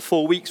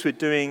4 weeks, we're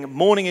doing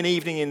morning and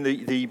evening in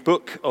the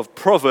book of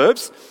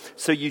Proverbs.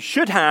 So you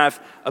should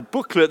have a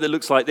booklet that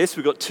looks like this.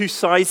 We've got two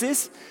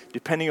sizes,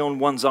 depending on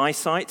one's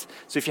eyesight.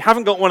 So if you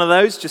haven't got one of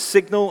those, just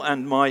signal,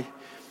 and my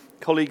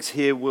colleagues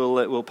here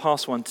will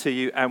pass one to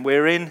you. And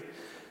we're in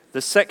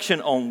the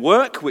section on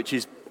work, which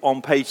is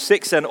on page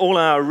 6, and all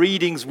our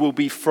readings will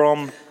be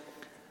from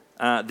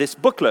this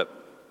booklet.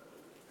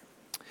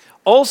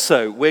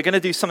 Also, we're going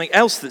to do something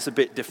else that's a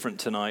bit different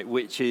tonight,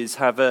 which is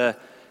have a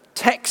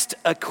text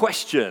a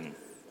question.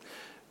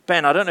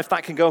 Ben, I don't know if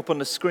that can go up on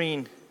the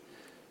screen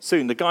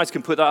soon. The guys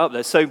can put that up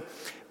there. So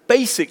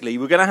basically,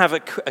 we're going to have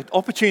an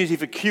opportunity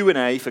for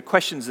Q&A, for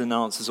questions and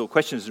answers or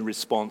questions and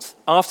response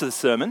after the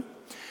sermon.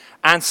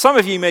 And some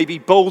of you may be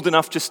bold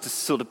enough just to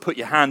sort of put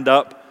your hand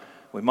up.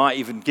 We might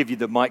even give you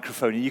the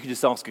microphone and you can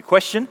just ask a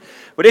question.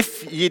 But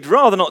if you'd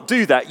rather not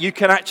do that, you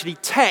can actually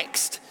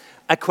text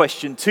a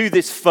question to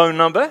this phone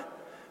number,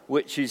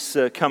 which is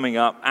coming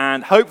up,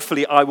 and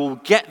hopefully I will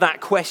get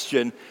that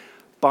question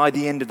by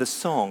the end of the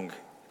song,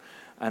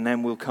 and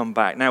then we'll come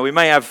back. Now, we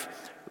may have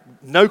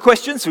no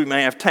questions, we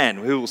may have 10,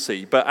 we will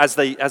see, but as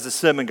the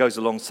sermon goes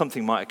along,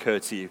 something might occur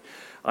to you.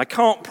 I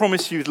can't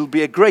promise you it'll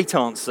be a great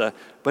answer,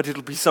 but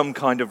it'll be some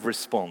kind of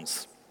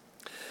response.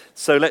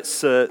 So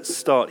let's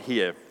start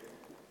here.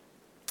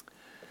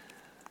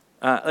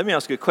 Let me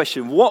ask you a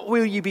question. What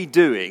will you be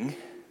doing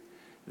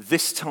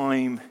this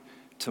time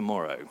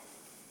tomorrow?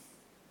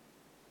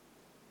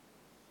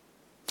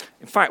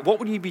 In fact, what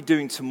will you be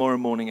doing tomorrow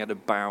morning at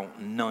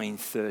about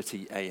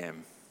 9:30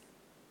 a.m.?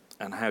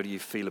 And how do you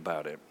feel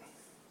about it?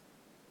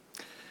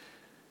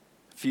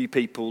 A few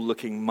people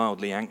looking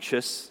mildly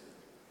anxious,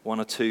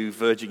 one or two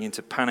verging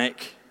into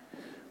panic.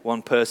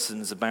 One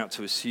person's about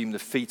to assume the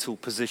fetal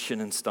position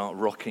and start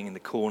rocking in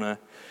the corner.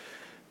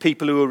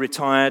 People who are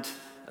retired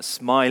are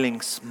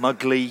smiling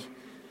smugly,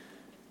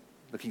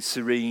 looking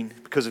serene,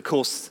 because of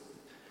course,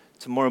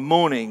 tomorrow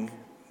morning,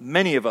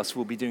 many of us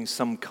will be doing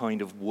some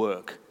kind of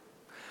work.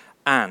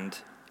 And,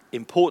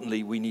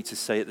 importantly, we need to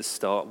say at the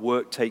start,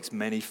 work takes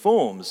many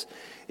forms.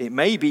 It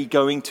may be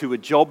going to a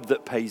job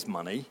that pays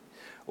money,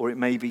 or it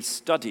may be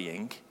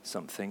studying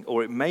something,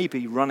 or it may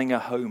be running a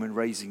home and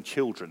raising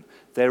children.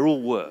 They're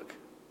all work,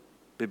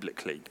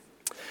 biblically.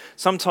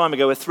 Some time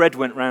ago, a thread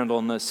went round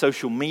on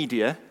social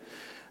media,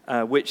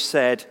 which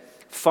said,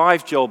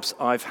 5 jobs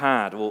I've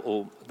had,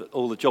 or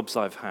all the jobs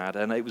I've had,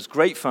 and it was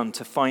great fun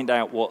to find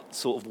out what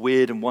sort of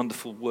weird and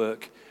wonderful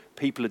work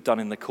people had done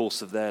in the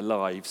course of their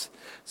lives.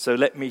 So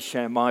let me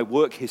share my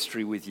work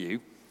history with you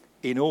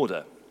in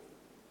order.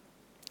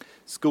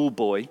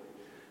 Schoolboy,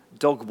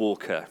 dog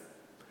walker,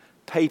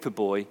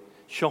 paperboy,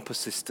 shop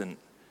assistant,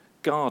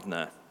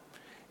 gardener,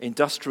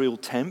 industrial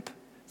temp,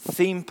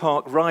 theme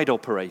park ride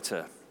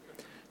operator,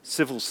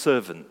 civil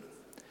servant,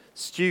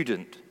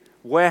 student,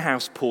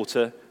 warehouse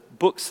porter,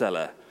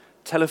 bookseller,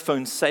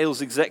 telephone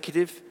sales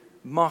executive,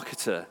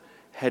 marketer,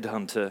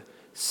 headhunter,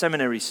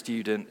 seminary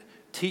student,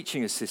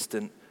 teaching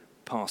assistant,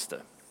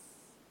 pastor.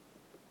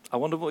 I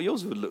wonder what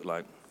yours would look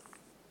like.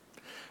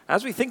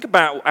 As we think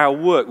about our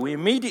work, we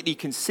immediately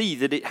can see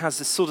that it has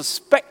a sort of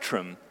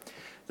spectrum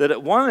that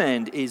at one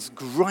end is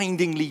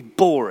grindingly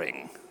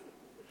boring,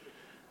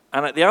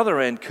 and at the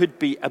other end could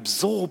be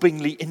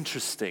absorbingly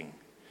interesting,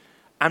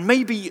 and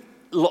maybe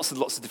lots and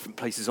lots of different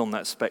places on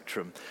that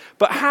spectrum.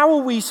 But how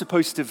are we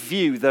supposed to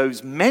view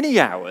those many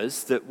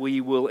hours that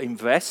we will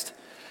invest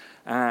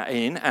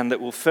in and that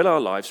will fill our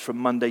lives from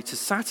Monday to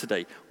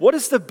Saturday? What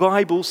does the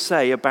Bible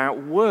say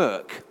about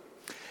work?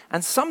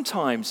 And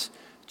sometimes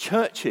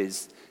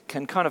churches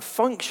can kind of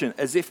function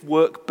as if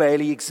work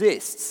barely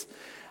exists.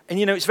 And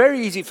it's very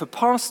easy for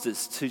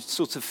pastors to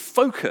sort of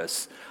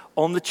focus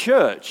on the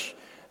church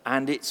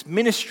and its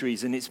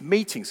ministries and its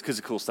meetings, because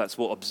of course that's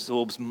what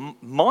absorbs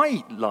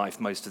my life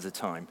most of the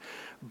time.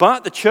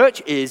 But the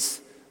church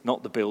is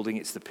not the building,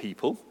 it's the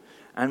people.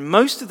 And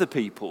most of the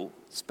people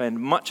spend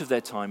much of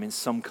their time in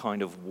some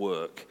kind of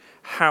work.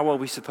 How are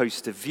we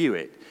supposed to view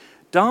it?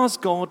 Does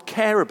God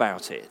care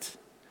about it?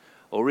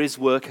 Or is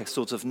work a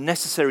sort of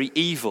necessary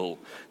evil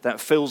that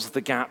fills the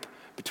gap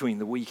between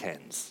the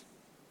weekends?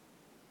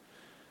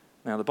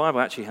 Now, the Bible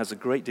actually has a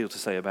great deal to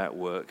say about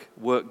work.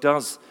 Work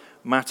does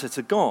matter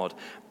to God.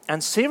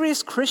 And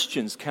serious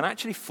Christians can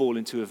actually fall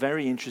into a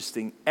very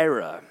interesting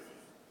error.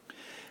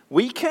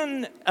 We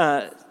can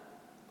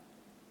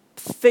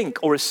think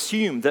or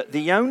assume that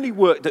the only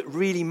work that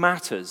really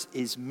matters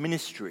is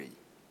ministry.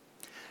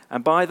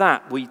 And by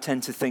that, we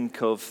tend to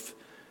think of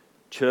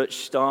church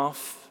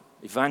staff,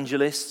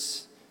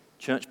 evangelists,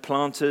 church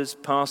planters,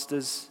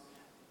 pastors,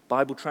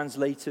 Bible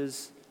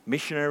translators,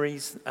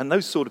 missionaries, and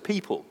those sort of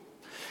people.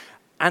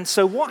 And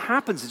so what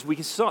happens is we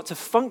can start to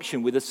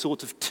function with a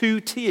sort of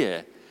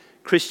two-tier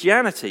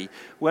Christianity,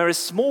 where a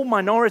small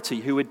minority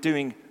who are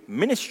doing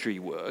ministry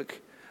work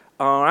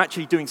are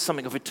actually doing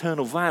something of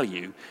eternal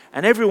value,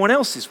 and everyone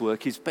else's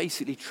work is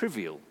basically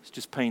trivial. It's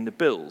just paying the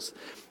bills.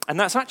 And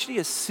that's actually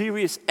a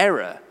serious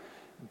error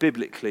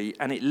biblically,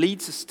 and it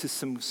leads us to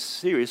some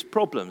serious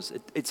problems.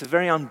 It's a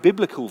very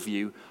unbiblical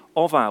view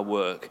of our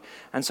work.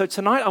 And so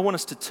tonight I want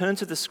us to turn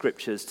to the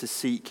scriptures to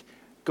seek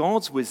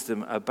God's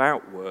wisdom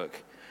about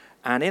work.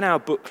 And in our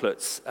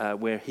booklets,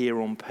 we're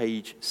here on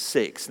page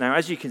 6. Now,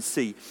 as you can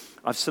see,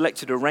 I've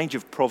selected a range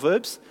of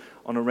proverbs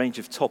on a range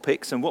of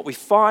topics. And what we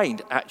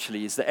find,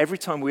 actually, is that every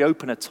time we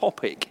open a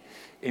topic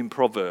in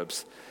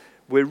Proverbs,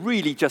 we're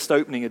really just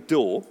opening a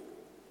door.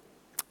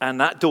 And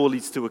that door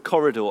leads to a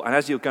corridor. And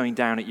as you're going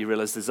down it, you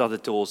realize there's other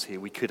doors here.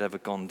 We could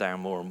have gone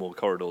down more and more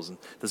corridors. And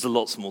there's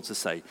lots more to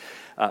say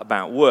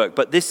about work.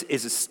 But this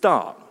is a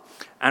start.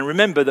 And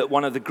remember that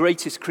one of the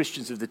greatest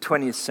Christians of the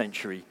 20th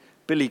century,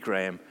 Billy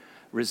Graham,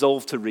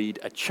 resolved to read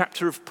a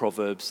chapter of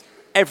Proverbs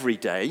every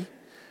day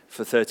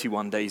for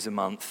 31 days a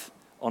month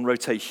on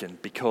rotation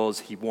because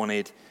he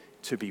wanted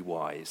to be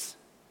wise.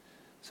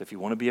 So if you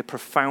want to be a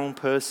profound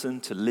person,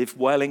 to live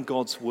well in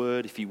God's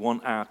word, if you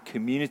want our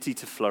community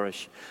to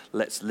flourish,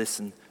 let's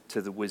listen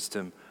to the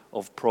wisdom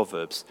of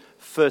Proverbs.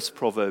 First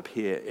proverb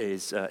here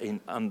is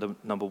under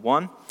number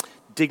 1.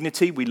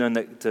 Dignity. We learn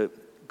that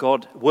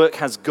work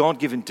has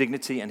God-given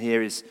dignity, and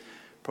here is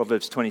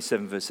Proverbs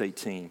 27, verse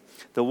 18.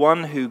 The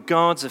one who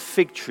guards a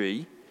fig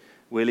tree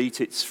will eat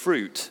its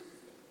fruit,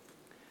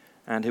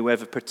 and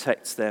whoever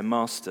protects their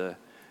master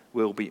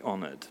will be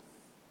honored.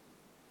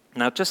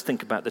 Now, just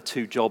think about the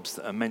 2 jobs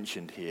that are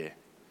mentioned here.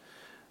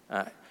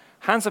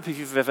 Hands up if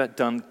you've ever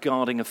done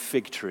guarding a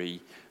fig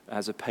tree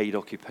as a paid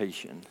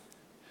occupation.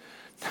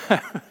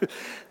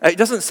 It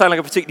doesn't sound like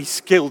a particularly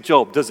skilled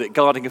job, does it,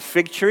 guarding a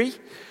fig tree?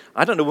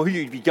 I don't know who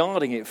you'd be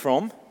guarding it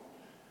from.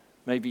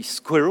 Maybe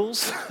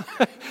squirrels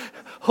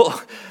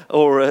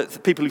or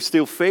people who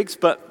steal figs,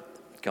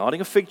 but guarding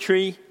a fig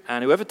tree,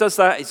 and whoever does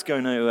that is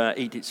going to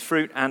eat its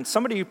fruit, and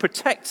somebody who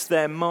protects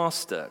their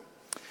master.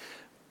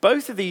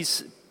 Both of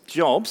these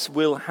jobs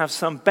will have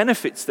some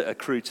benefits that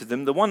accrue to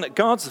them. The one that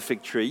guards the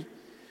fig tree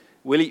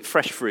will eat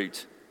fresh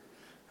fruit,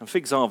 and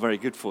figs are very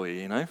good for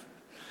you, you know.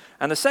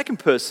 And the second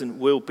person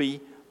will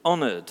be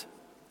honored.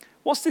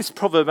 What's this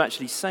proverb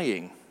actually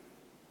saying?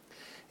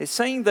 It's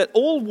saying that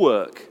all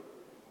work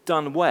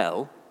done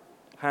well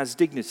has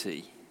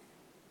dignity.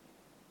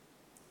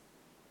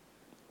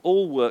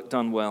 All work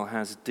done well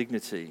has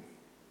dignity.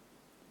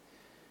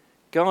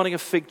 Guarding a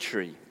fig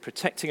tree,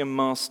 protecting a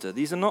master,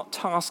 these are not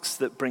tasks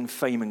that bring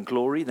fame and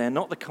glory. They're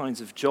not the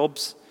kinds of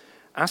jobs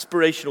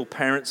aspirational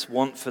parents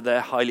want for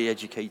their highly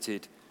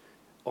educated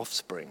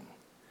offspring.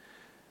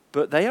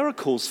 But they are a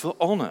cause for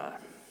honor.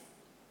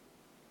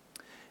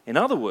 In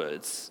other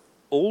words,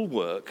 all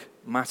work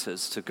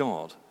matters to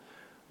God,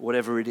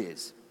 whatever it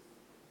is.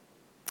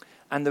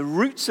 And the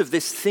roots of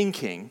this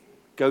thinking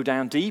go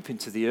down deep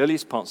into the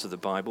earliest parts of the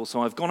Bible.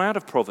 So I've gone out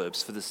of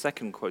Proverbs for the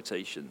second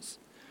quotations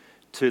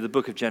to the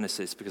book of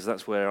Genesis, because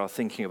that's where our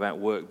thinking about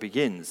work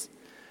begins.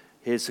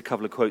 Here's a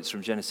couple of quotes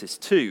from Genesis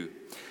 2.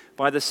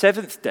 By the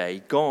 7th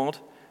day, God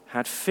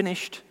had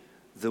finished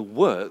the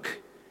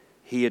work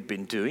he had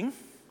been doing.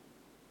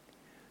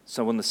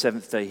 So on the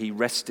 7th day, he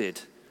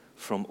rested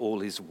from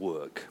all his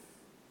work.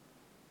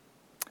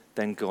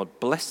 Then God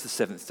blessed the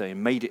 7th day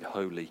and made it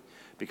holy,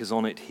 because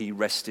on it he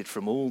rested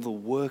from all the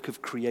work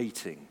of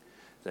creating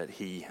that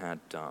he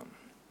had done.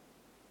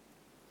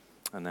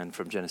 And then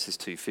from Genesis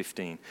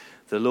 2:15,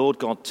 the Lord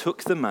God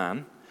took the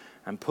man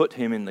and put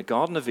him in the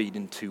Garden of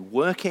Eden to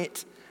work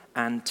it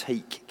and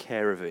take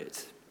care of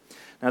it.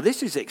 Now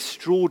this is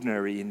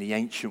extraordinary in the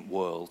ancient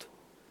world.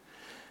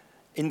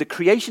 In the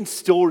creation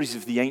stories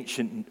of the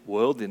ancient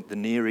world, in the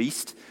Near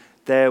East,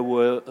 there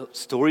were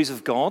stories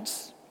of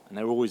gods, and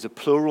there were always a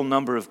plural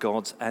number of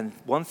gods, and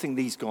one thing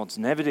these gods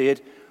never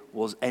did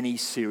was any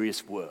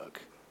serious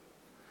work,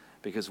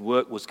 because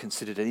work was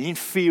considered an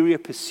inferior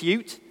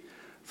pursuit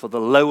for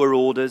the lower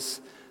orders,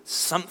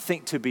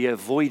 something to be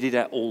avoided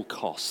at all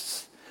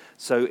costs.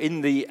 So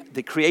in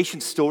the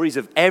creation stories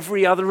of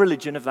every other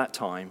religion of that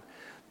time,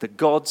 the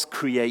gods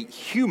create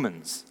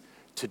humans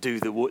to do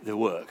the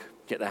work,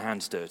 get their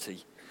hands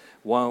dirty,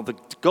 while the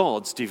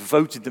gods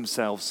devoted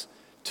themselves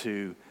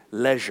to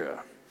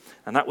leisure.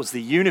 And that was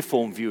the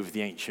uniform view of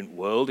the ancient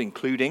world,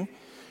 including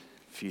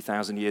a few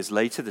thousand years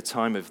later, the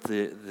time of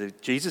the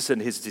Jesus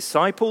and his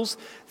disciples,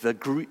 the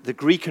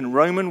Greek and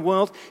Roman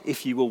world.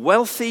 If you were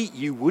wealthy,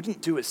 you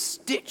wouldn't do a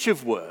stitch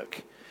of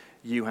work.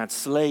 You had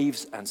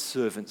slaves and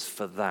servants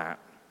for that.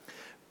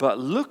 But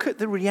look at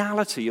the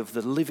reality of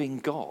the living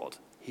God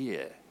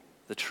here,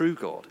 the true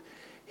God.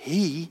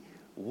 He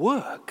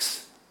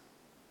works.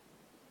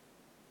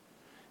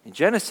 In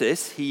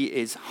Genesis, he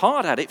is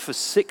hard at it for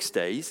 6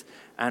 days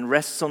and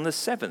rests on the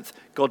 7th.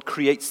 God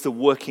creates the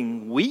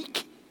working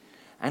week,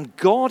 and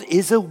God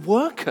is a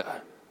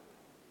worker.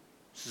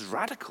 This is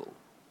radical.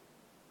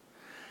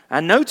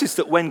 And notice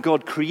that when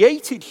God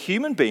created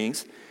human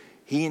beings,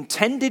 he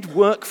intended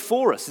work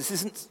for us. This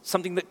isn't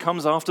something that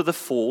comes after the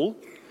fall.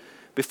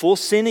 Before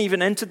sin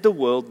even entered the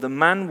world, the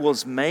man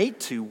was made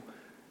to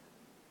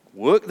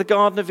work the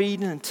Garden of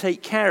Eden and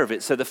take care of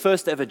it. So the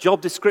first ever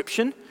job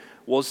description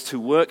was to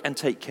work and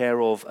take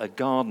care of a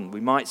garden. We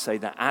might say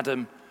that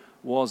Adam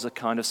was a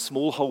kind of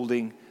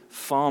smallholding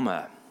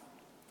farmer.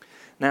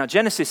 Now,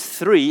 Genesis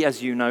 3,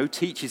 as you know,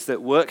 teaches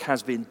that work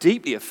has been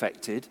deeply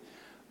affected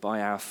by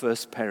our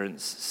first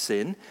parents'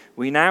 sin.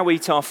 We now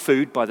eat our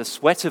food by the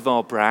sweat of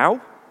our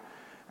brow,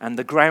 and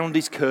the ground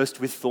is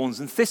cursed with thorns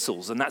and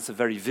thistles. And that's a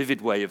very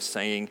vivid way of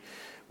saying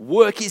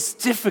work is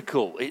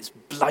difficult, it's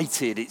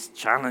blighted, it's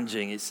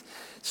challenging, it's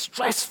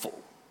stressful.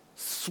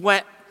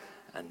 Sweat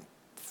and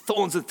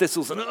thorns and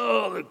thistles and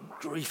the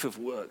grief of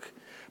work.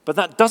 But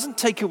that doesn't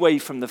take away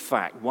from the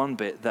fact, one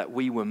bit, that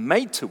we were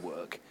made to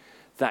work,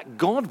 that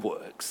God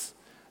works,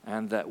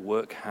 and that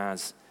work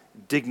has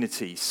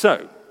dignity.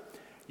 So,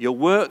 your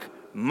work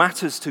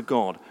matters to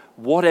God,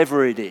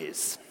 whatever it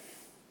is.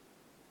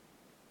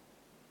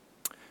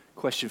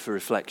 Question for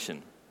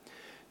reflection.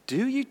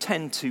 Do you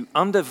tend to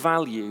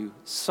undervalue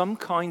some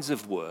kinds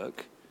of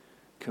work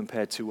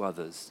compared to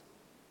others?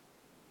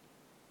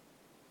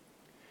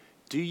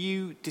 Do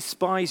you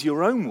despise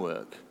your own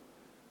work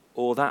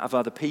or that of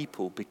other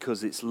people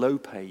because it's low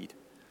paid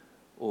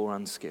or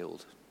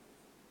unskilled?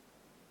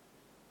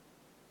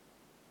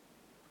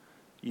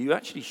 You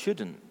actually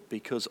shouldn't,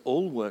 because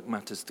all work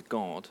matters to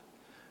God,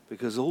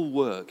 because all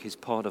work is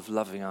part of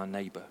loving our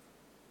neighbor.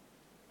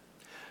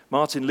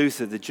 Martin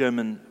Luther, the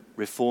German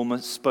reformer,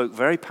 spoke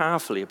very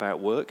powerfully about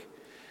work.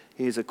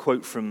 Here's a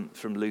quote from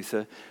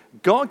Luther.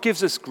 God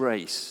gives us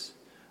grace,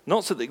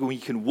 not so that we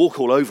can walk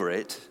all over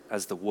it,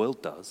 as the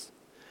world does,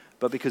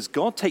 but because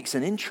God takes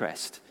an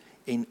interest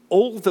in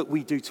all that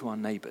we do to our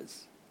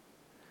neighbors,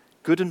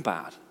 good and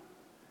bad,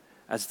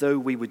 as though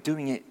we were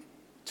doing it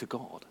to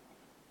God.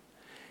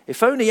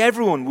 If only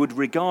everyone would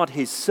regard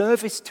his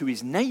service to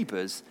his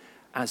neighbors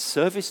as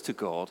service to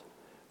God,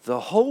 the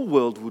whole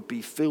world would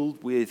be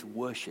filled with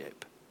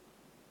worship.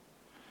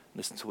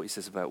 Listen to what he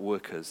says about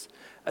workers.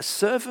 A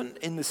servant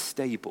in the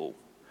stable,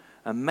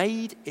 a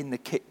maid in the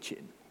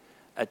kitchen,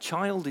 a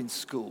child in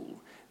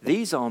school,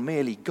 these are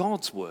merely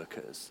God's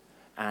workers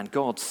and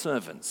God's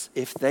servants,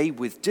 if they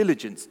with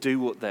diligence do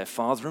what their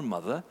father and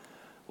mother,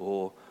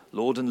 or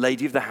lord and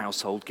lady of the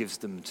household, gives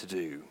them to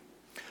do.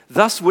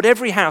 Thus would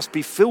every house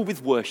be filled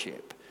with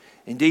worship.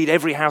 Indeed,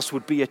 every house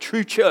would be a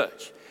true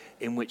church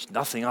in which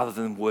nothing other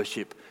than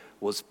worship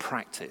was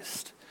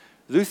practiced.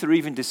 Luther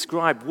even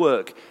described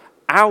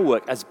our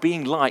work, as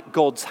being like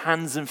God's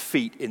hands and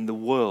feet in the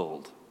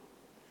world.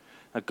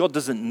 Now, God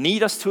doesn't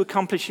need us to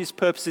accomplish his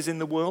purposes in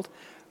the world,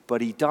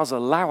 but he does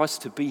allow us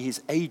to be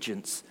his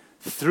agents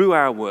through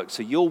our work.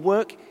 So your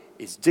work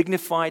is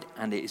dignified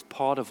and it is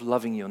part of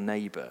loving your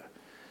neighbor.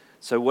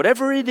 So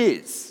whatever it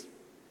is,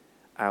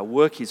 our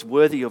work is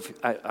worthy of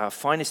our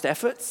finest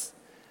efforts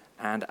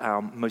and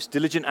our most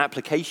diligent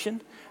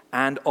application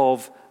and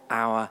of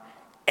our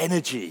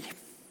energy.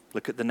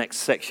 Look at the next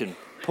section.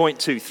 Point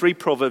 2, 3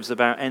 proverbs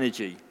about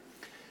energy.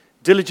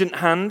 Diligent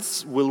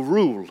hands will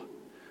rule,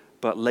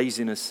 but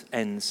laziness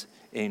ends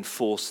in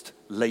forced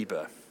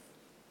labor.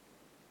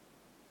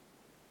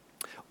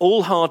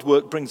 All hard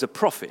work brings a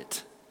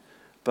profit,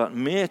 but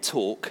mere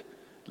talk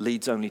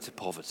leads only to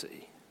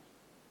poverty.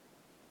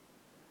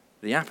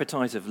 The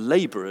appetite of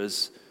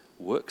laborers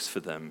works for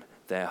them.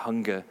 Their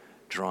hunger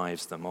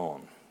drives them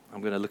on.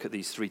 I'm going to look at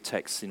these 3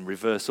 texts in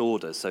reverse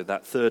order. So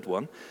that third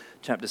one,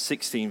 chapter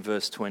 16,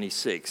 verse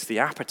 26. The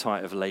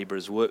appetite of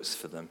laborers works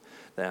for them.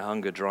 Their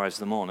hunger drives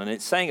them on. And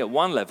it's saying at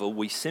one level,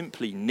 we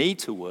simply need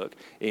to work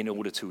in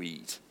order to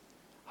eat.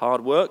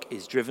 Hard work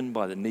is driven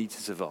by the need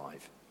to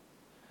survive.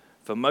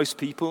 For most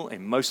people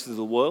in most of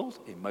the world,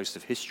 in most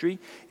of history,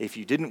 if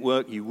you didn't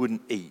work, you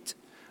wouldn't eat.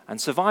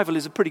 And survival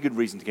is a pretty good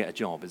reason to get a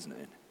job, isn't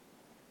it?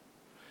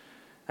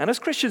 And as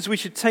Christians, we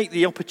should take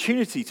the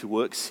opportunity to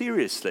work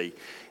seriously.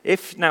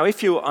 If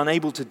you're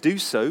unable to do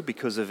so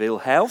because of ill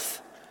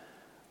health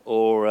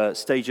or a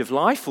stage of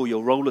life or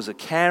your role as a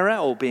carer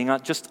or being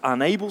just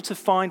unable to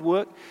find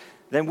work,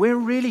 then we're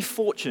really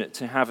fortunate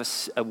to have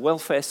a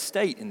welfare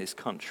state in this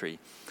country.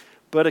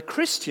 But a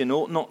Christian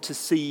ought not to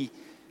see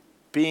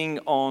being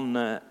on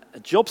a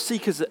job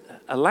seeker's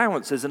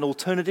allowance as an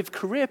alternative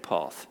career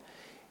path.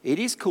 It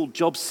is called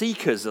job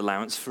seeker's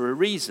allowance for a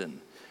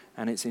reason,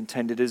 and it's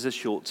intended as a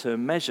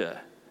short-term measure.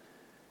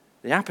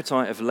 The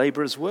appetite of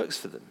laborers works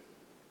for them.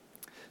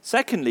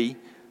 Secondly,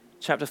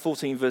 chapter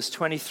 14, verse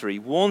 23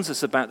 warns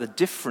us about the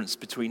difference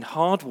between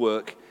hard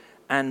work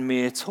and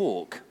mere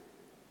talk.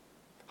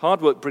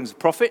 Hard work brings a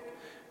profit,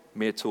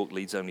 mere talk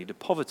leads only to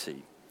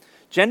poverty.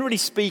 Generally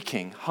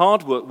speaking,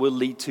 hard work will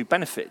lead to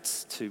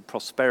benefits, to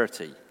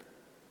prosperity,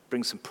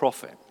 bring some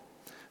profit.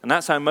 And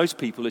that's how most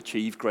people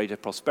achieve greater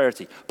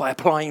prosperity, by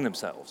applying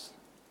themselves.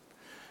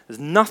 There's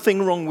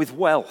nothing wrong with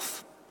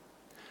wealth.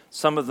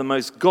 Some of the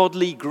most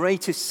godly,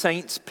 greatest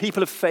saints,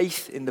 people of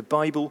faith in the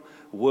Bible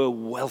were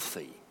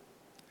wealthy.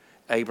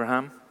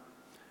 Abraham,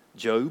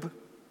 Job,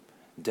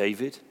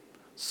 David,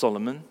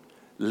 Solomon,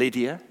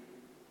 Lydia,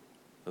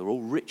 they're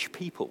all rich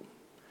people.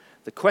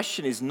 The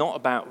question is not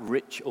about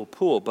rich or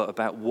poor, but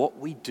about what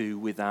we do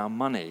with our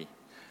money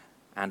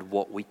and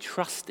what we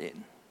trust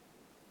in.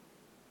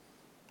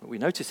 But we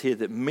notice here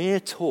that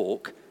mere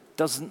talk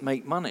doesn't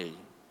make money.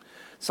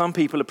 Some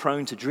people are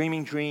prone to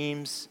dreaming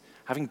dreams,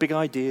 having big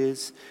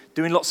ideas,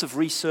 doing lots of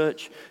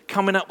research,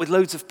 coming up with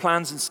loads of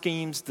plans and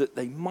schemes that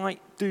they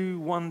might do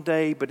one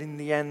day, but in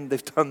the end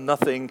they've done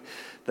nothing.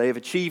 They have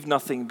achieved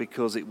nothing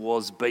because it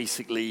was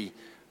basically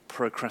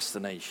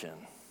procrastination.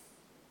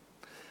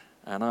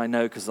 And I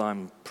know because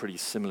I'm pretty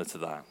similar to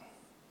that.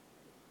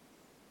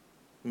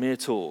 Mere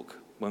talk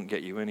won't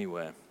get you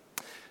anywhere.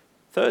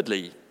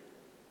 Thirdly,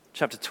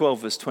 chapter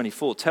 12, verse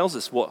 24 tells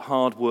us what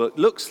hard work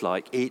looks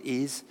like. It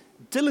is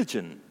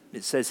diligent.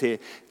 It says here,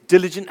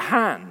 diligent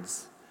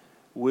hands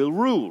will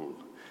rule.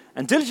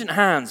 And diligent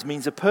hands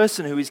means a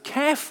person who is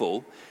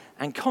careful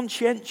and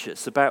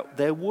conscientious about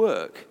their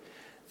work.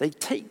 They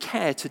take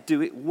care to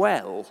do it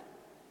well,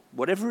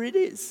 whatever it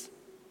is.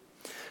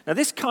 Now,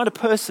 this kind of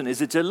person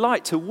is a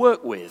delight to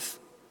work with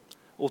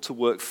or to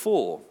work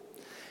for.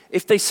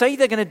 If they say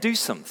they're going to do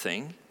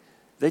something,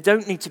 they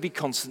don't need to be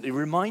constantly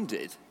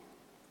reminded.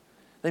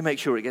 They make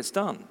sure it gets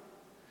done.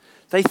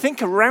 They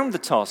think around the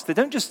task. They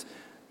don't just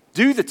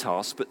do the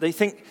task, but they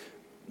think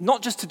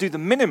not just to do the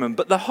minimum,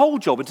 but the whole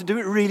job and to do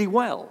it really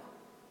well.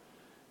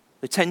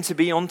 They tend to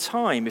be on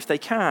time if they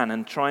can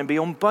and try and be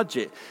on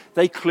budget.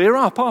 They clear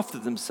up after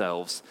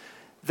themselves.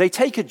 They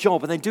take a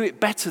job and they do it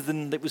better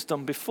than it was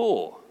done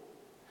before.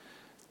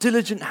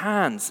 Diligent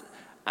hands.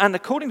 And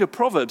according to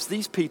Proverbs,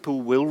 these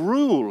people will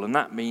rule, and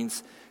that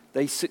means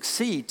they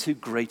succeed to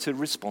greater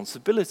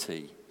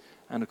responsibility.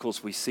 And of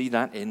course, we see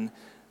that in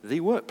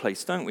the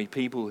workplace, don't we?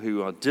 People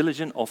who are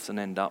diligent often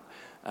end up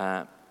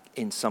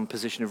in some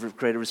position of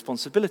greater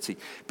responsibility.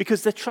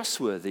 Because they're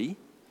trustworthy,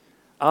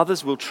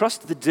 others will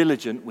trust the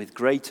diligent with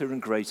greater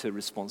and greater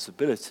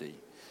responsibility.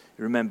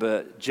 You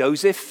remember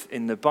Joseph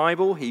in the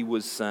Bible? He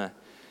was a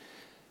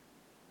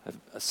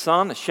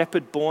son, a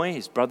shepherd boy.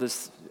 His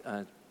brothers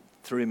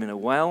threw him in a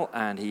well,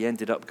 and he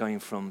ended up going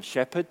from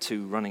shepherd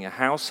to running a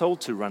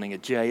household, to running a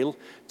jail,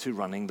 to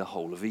running the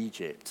whole of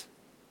Egypt.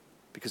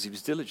 Because he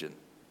was diligent.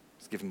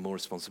 He was given more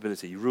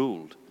responsibility. He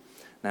ruled.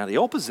 Now, the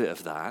opposite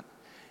of that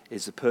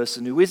is a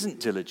person who isn't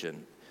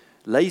diligent.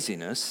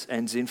 Laziness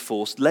ends in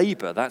forced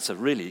labor. That's a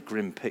really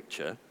grim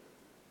picture.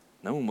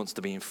 No one wants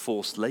to be in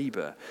forced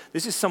labor.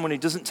 This is someone who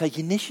doesn't take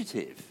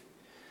initiative.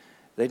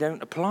 They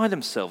don't apply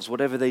themselves.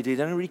 Whatever they do,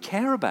 they don't really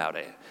care about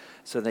it.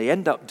 So they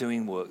end up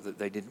doing work that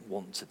they didn't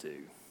want to do.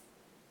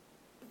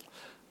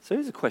 So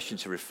here's a question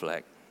to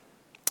reflect.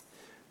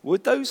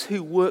 Would those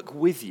who work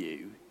with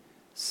you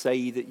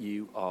say that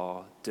you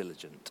are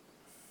diligent?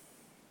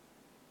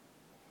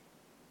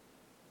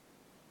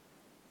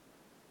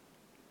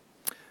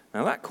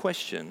 Now that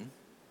question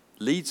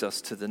leads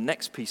us to the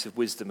next piece of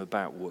wisdom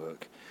about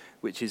work,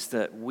 which is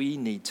that we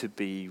need to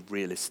be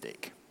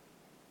realistic.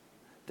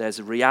 There's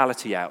a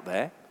reality out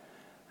there,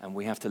 and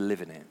we have to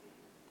live in it.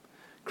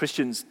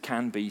 Christians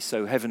can be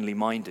so heavenly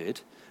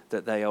minded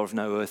that they are of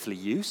no earthly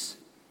use.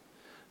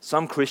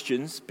 Some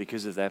Christians,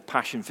 because of their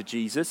passion for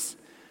Jesus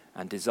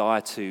and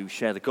desire to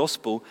share the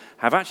gospel,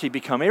 have actually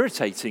become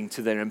irritating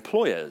to their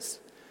employers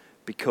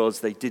because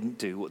they didn't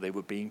do what they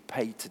were being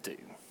paid to do.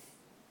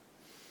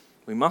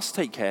 We must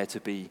take care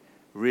to be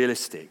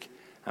realistic.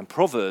 And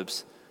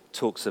Proverbs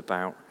talks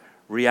about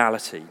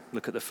reality.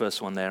 Look at the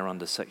first one there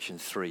under section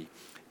 3.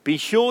 Be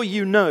sure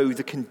you know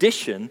the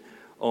condition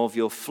of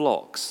your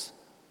flocks.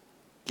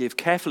 Give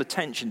careful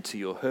attention to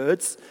your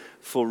herds,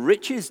 for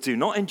riches do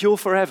not endure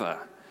forever,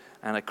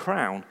 and a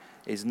crown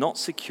is not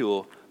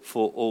secure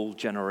for all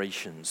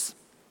generations.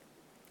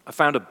 I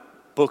found a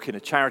book in a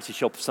charity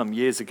shop some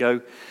years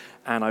ago,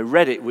 and I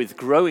read it with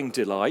growing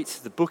delight.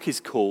 The book is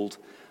called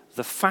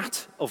The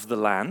Fat of the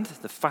Land,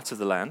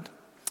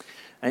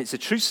 and it's a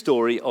true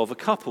story of a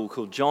couple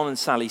called John and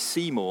Sally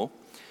Seymour.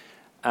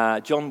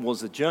 John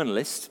was a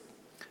journalist,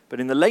 but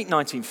in the late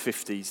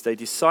 1950s, they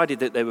decided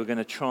that they were going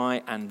to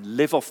try and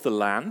live off the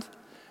land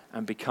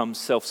and become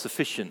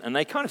self-sufficient. And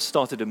they kind of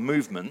started a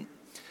movement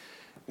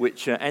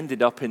which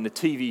ended up in the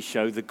TV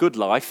show The Good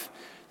Life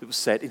that was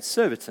set in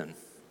Surbiton.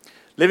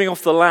 Living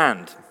off the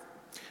land.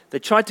 They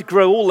tried to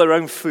grow all their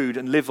own food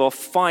and live off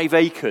 5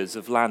 acres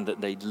of land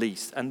that they'd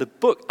leased. And the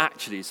book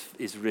actually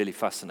is really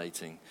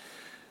fascinating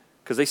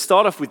because they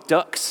start off with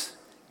ducks,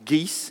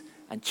 geese,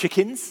 and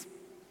chickens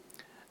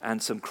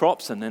and some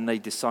crops, and then they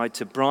decide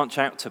to branch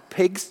out to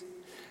pigs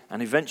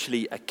and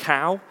eventually a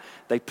cow.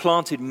 They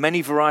planted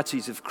many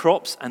varieties of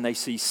crops, and they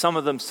see some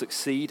of them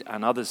succeed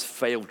and others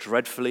fail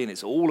dreadfully, and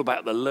it's all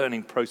about the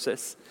learning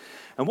process.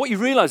 And what you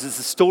realize as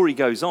the story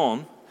goes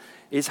on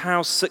is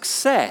how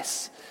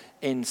success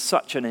in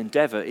such an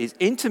endeavor is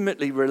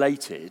intimately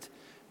related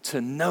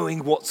to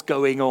knowing what's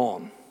going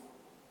on,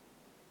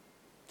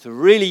 to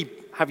really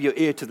have your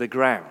ear to the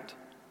ground.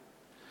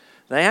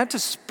 They had to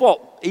spot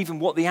even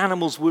what the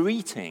animals were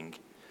eating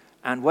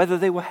and whether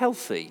they were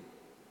healthy.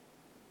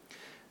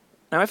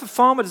 Now, if a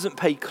farmer doesn't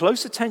pay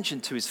close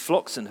attention to his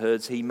flocks and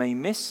herds, he may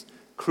miss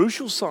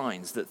crucial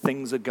signs that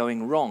things are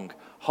going wrong.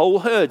 Whole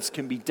herds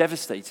can be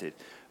devastated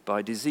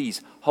by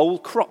disease. Whole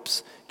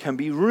crops can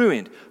be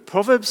ruined.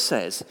 Proverbs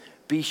says,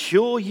 be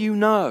sure you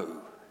know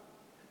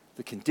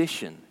the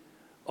condition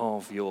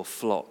of your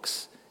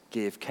flocks.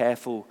 Give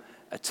careful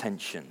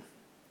attention.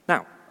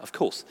 Now, of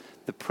course,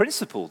 the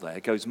principle there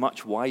goes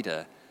much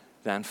wider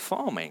than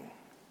farming.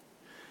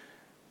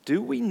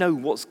 Do we know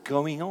what's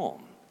going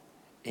on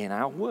in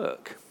our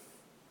work?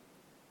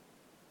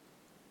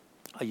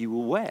 Are you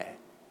aware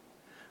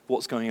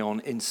what's going on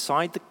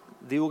inside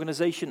the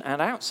organization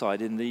and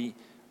outside in the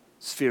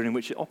sphere in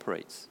which it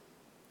operates?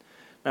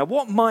 Now,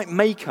 what might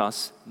make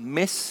us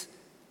miss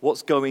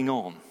what's going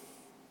on?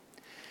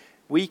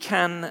 We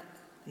can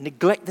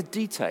neglect the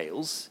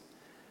details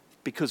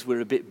because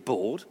we're a bit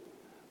bored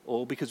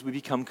or because we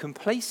become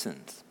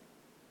complacent.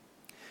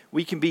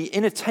 We can be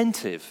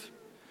inattentive.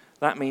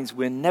 That means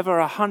we're never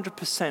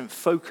 100%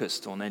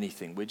 focused on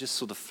anything. We're just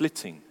sort of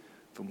flitting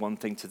from one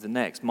thing to the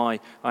next. I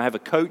have a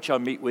coach I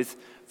meet with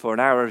for an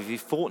hour every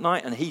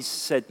fortnight, and he's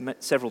said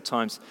several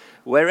times,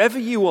 wherever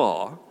you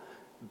are,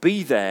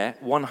 be there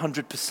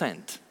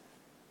 100%.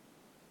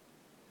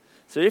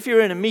 So if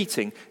you're in a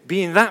meeting,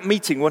 be in that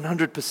meeting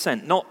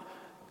 100%, not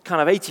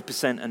kind of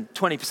 80% and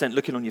 20%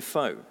 looking on your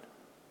phone.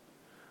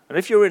 And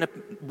if you're in a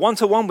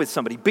one-to-one with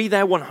somebody, be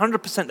there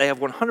 100%. They have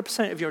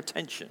 100% of your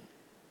attention.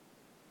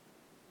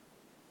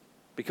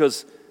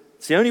 Because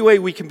it's the only way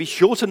we can be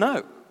sure to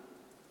know.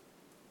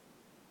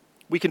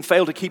 We can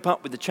fail to keep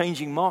up with the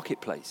changing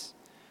marketplace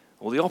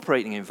or the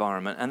operating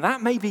environment, and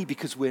that may be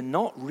because we're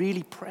not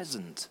really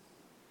present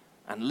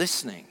and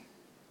listening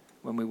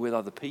when we're with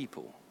other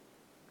people.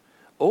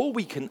 Or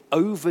we can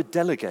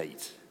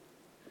over-delegate.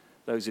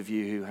 Those of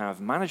you who have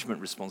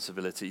management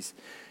responsibilities,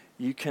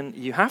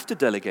 you have to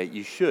delegate,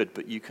 you should,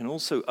 but you can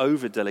also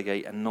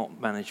over-delegate and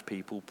not manage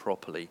people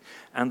properly.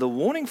 And the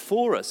warning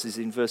for us is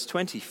in verse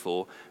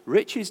 24,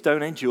 riches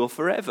don't endure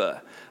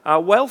forever. Our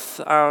wealth,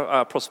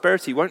 our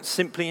prosperity won't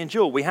simply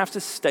endure. We have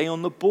to stay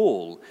on the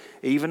ball.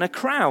 Even a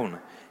crown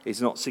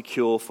is not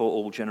secure for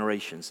all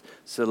generations.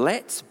 So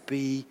let's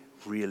be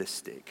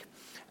realistic.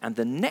 And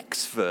the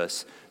next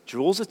verse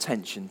draws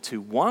attention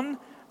to one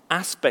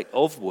aspect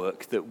of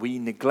work that we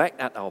neglect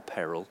at our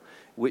peril,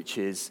 which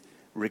is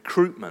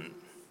recruitment.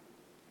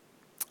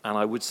 And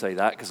I would say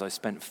that because I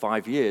spent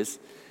 5 years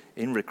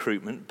in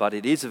recruitment, but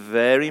it is a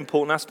very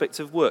important aspect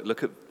of work.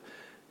 Look at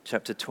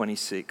chapter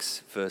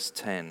 26, verse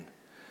 10.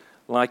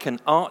 Like an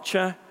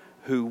archer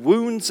who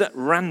wounds at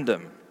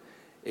random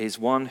is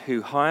one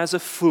who hires a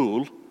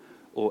fool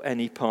or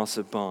any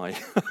passerby.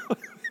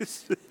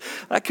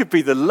 That could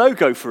be the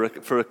logo for a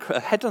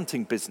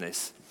headhunting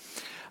business.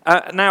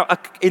 Now,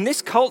 in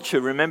this culture,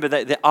 remember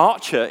that the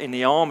archer in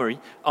the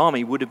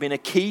army would have been a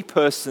key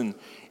person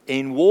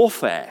in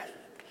warfare.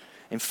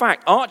 In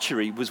fact,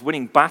 archery was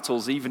winning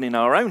battles even in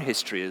our own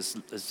history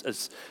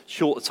as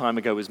short a time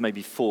ago as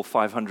maybe 400 or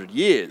 500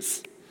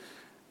 years.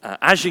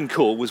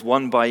 Agincourt was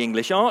won by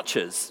English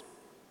archers.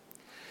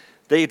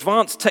 The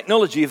advanced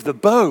technology of the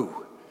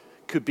bow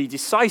could be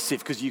decisive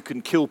because you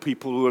can kill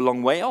people who are a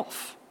long way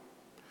off.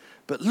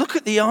 But look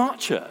at the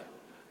archer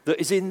that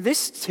is in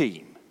this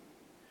team.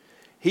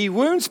 He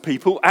wounds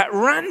people at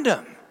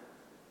random.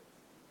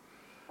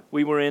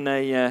 We were in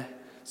a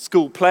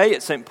school play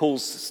at St.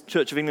 Paul's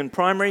Church of England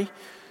Primary.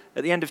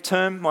 At the end of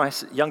term, my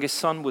youngest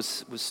son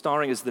was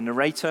starring as the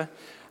narrator,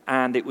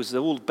 and it was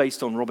all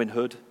based on Robin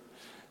Hood.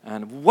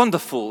 And a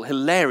wonderful,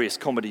 hilarious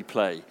comedy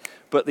play.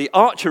 But the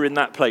archer in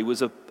that play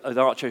was an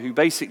archer who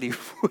basically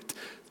would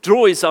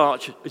draw his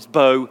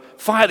bow,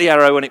 fire the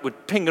arrow, and it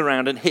would ping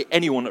around and hit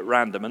anyone at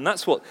random. And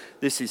that's what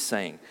this is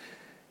saying.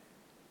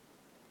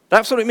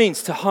 That's what it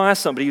means to hire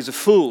somebody who's a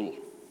fool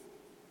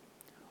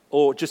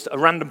or just a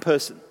random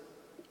person.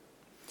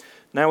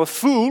 Now, a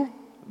fool,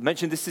 I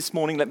mentioned this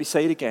morning, let me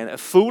say it again. A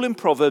fool in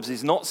Proverbs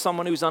is not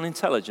someone who's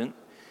unintelligent,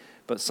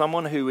 but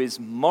someone who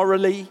is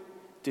morally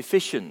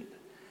deficient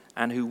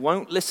and who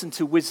won't listen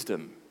to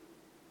wisdom.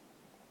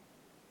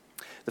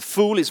 The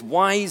fool is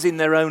wise in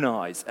their own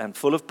eyes and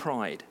full of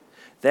pride.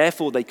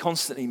 Therefore, they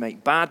constantly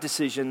make bad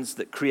decisions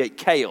that create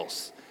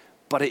chaos,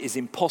 but it is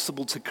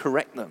impossible to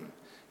correct them,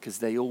 because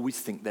they always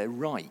think they're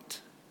right.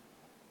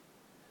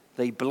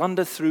 They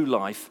blunder through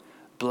life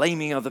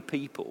blaming other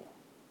people.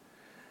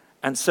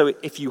 And so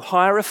if you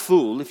hire a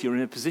fool, if you're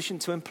in a position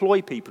to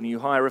employ people and you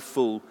hire a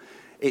fool,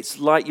 it's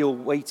like you're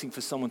waiting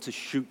for someone to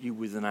shoot you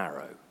with an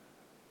arrow.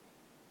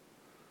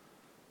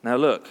 Now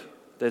look,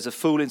 there's a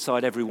fool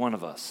inside every one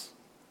of us.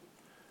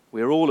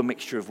 We're all a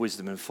mixture of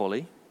wisdom and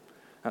folly.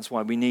 That's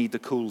why we need the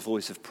cool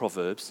voice of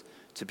Proverbs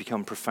to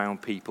become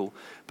profound people.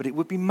 But it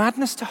would be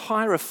madness to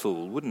hire a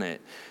fool, wouldn't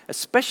it?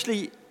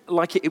 Especially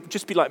like it would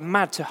just be like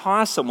mad to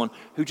hire someone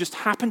who just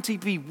happened to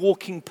be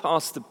walking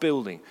past the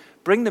building.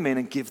 Bring them in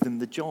and give them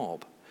the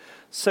job.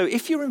 So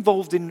if you're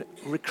involved in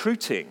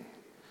recruiting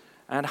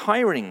and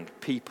hiring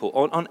people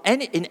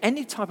in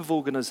any type of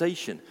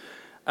organization,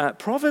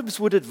 Proverbs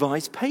would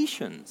advise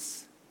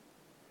patience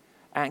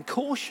and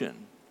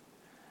caution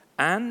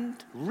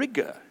and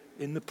rigor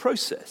in the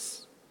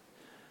process.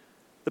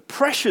 The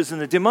pressures and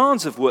the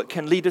demands of work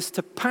can lead us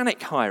to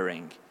panic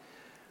hiring.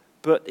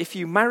 But if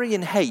you marry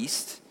in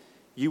haste,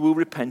 you will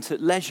repent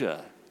at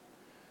leisure.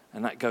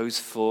 And that goes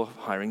for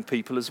hiring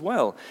people as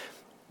well.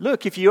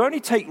 Look, if you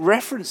only take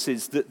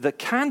references that the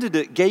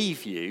candidate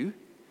gave you,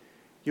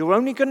 you're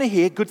only going to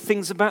hear good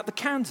things about the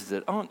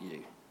candidate, aren't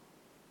you?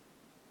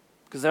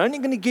 because they're only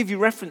going to give you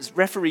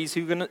referees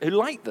who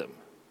like them.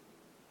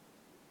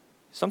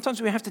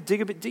 Sometimes we have to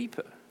dig a bit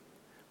deeper.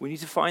 We need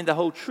to find the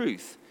whole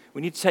truth.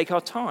 We need to take our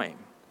time.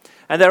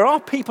 And there are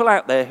people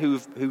out there who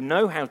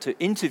know how to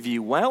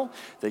interview well.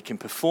 They can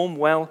perform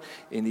well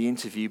in the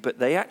interview, but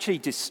they actually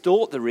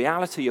distort the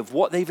reality of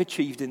what they've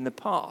achieved in the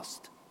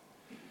past.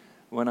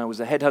 When I was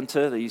a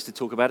headhunter, they used to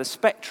talk about a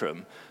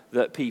spectrum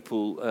that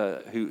people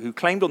who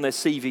claimed on their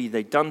CV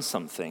they'd done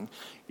something.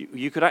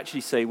 You could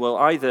actually say, well,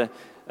 either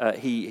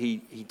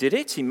he did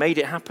it, he made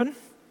it happen,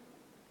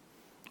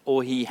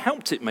 or he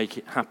helped it make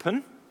it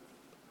happen,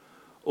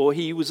 or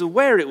he was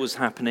aware it was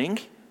happening,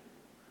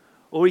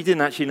 or he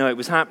didn't actually know it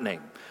was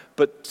happening,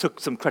 but took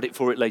some credit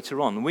for it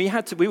later on. And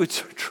we were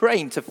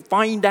trained to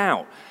find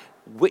out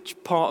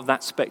which part of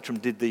that spectrum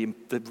did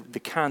the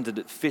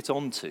candidate fit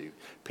onto.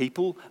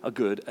 People are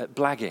good at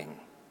blagging.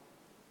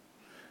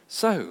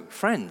 So,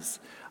 friends,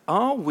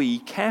 are we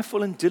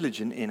careful and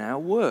diligent in our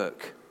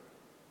work?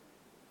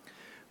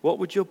 What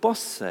would your boss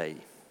say?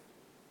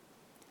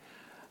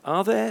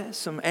 Are there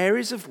some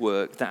areas of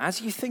work that,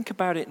 as you think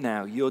about it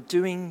now, you're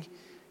doing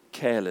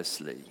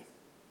carelessly?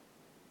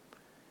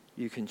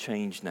 You can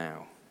change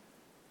now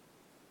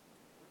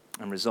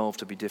and resolve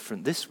to be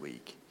different this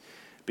week.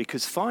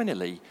 Because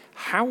finally,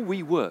 how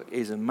we work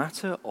is a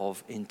matter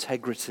of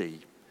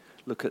integrity.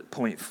 Look at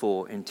point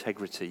 4,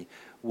 integrity.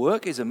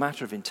 Work is a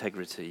matter of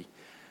integrity,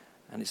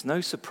 and it's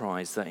no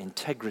surprise that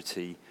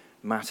integrity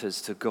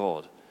matters to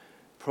God.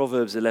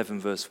 Proverbs 11,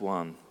 verse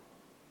 1.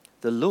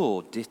 The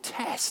Lord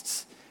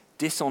detests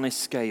dishonest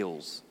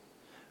scales,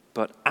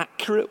 but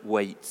accurate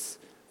weights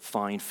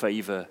find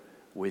favor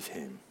with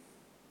him.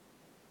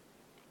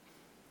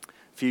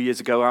 A few years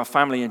ago, our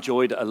family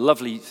enjoyed a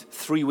lovely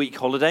 3-week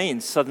holiday in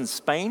southern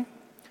Spain.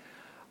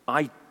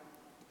 I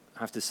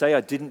have to say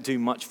I didn't do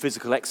much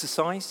physical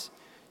exercise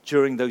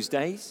during those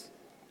days.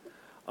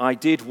 I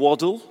did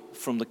waddle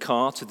from the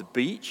car to the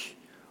beach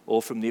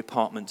or from the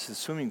apartment to the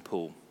swimming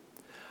pool.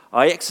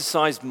 I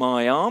exercised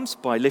my arms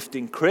by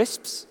lifting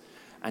crisps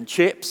and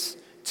chips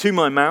to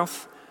my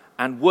mouth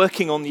and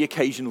working on the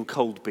occasional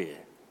cold beer.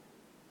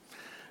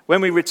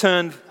 When we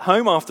returned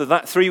home after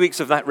that 3 weeks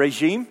of that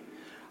regime,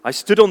 I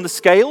stood on the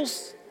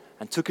scales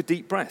and took a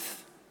deep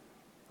breath.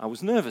 I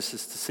was nervous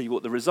as to see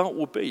what the result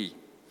would be.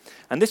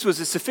 And this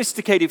was a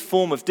sophisticated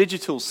form of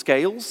digital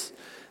scales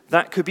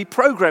that could be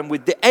programmed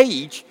with the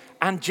age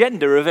and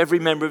gender of every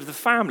member of the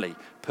family.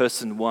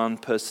 Person 1,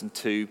 person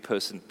 2,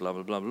 person blah,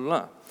 blah, blah, blah,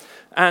 blah.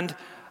 And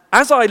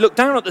as I looked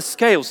down at the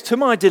scales, to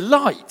my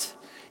delight,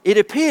 it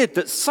appeared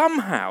that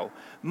somehow,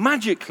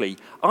 magically,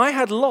 I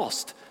had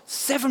lost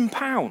 7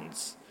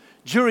 pounds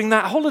during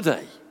that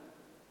holiday.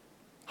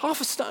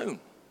 Half a stone.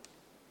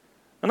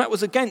 And that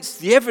was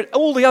against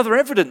all the other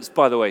evidence,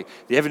 by the way.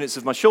 The evidence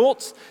of my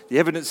shorts, the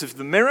evidence of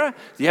the mirror,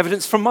 the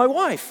evidence from my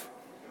wife.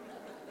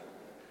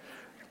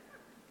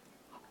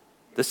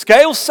 The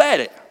scale said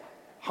it,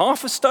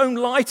 half a stone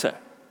lighter.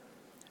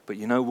 But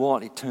you know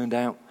what? It turned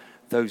out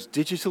those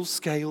digital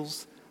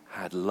scales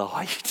had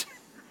lied.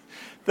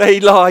 They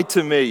lied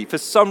to me. For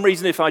some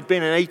reason, if I'd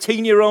been an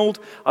 18-year-old,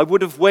 I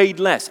would have weighed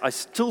less. I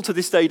still to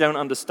this day don't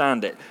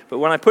understand it. But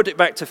when I put it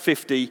back to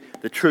 50,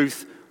 the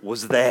truth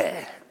was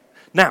there.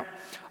 Now,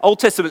 Old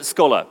Testament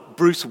scholar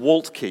Bruce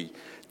Waltke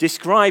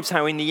describes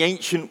how in the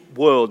ancient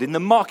world, in the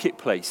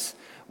marketplace,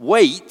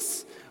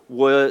 weights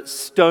were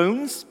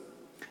stones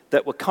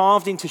that were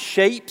carved into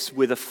shapes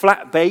with a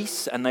flat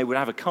base, and they would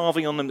have a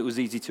carving on them that was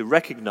easy to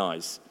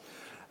recognize,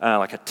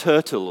 like a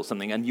turtle or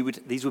something. And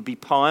these would be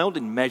piled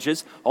in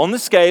measures on the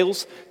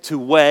scales to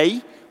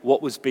weigh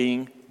what was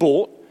being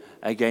bought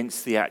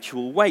against the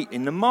actual weight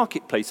in the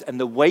marketplace. And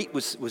the weight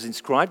was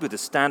inscribed with a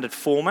standard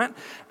format.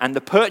 And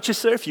the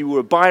purchaser, if you were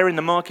a buyer in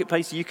the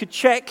marketplace, you could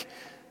check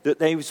that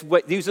these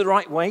are the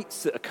right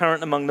weights that are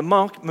current among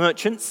the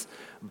merchants.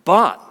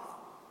 But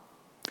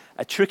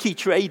a tricky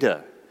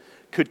trader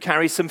could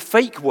carry some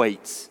fake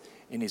weights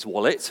in his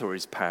wallet or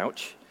his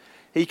pouch.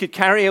 He could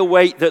carry a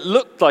weight that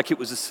looked like it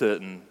was a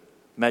certain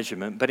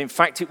measurement, but in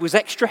fact it was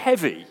extra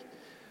heavy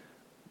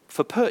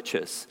for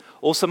purchase,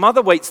 or some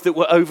other weights that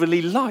were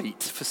overly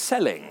light for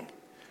selling.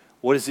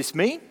 What does this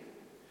mean?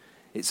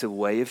 It's a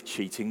way of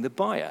cheating the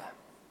buyer.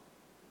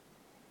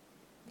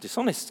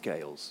 Dishonest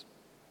scales.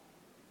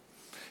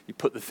 You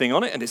put the thing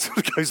on it and it sort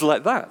of goes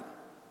like that.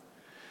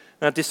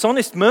 Now,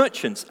 dishonest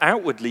merchants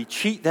outwardly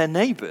cheat their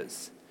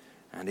neighbors,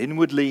 and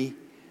inwardly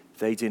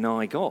they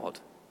deny God.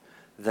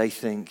 They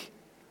think,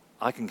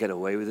 I can get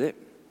away with it.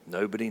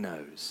 Nobody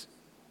knows.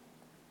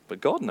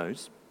 But God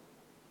knows.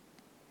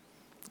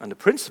 And the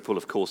principle,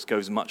 of course,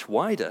 goes much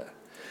wider.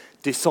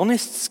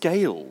 Dishonest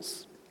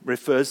scales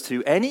refers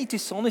to any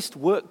dishonest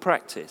work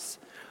practice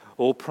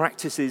or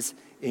practices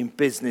in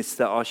business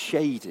that are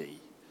shady,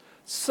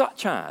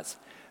 such as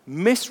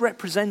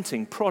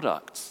misrepresenting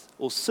products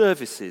or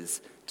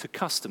services to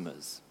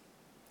customers,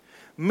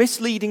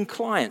 misleading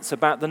clients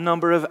about the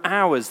number of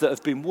hours that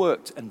have been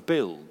worked and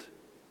billed,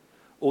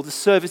 or the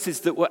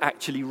services that were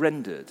actually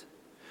rendered,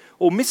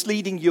 or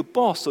misleading your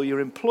boss or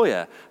your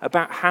employer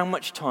about how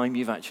much time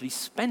you've actually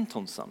spent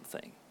on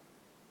something.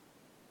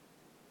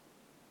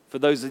 for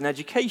those in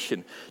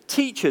education.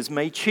 Teachers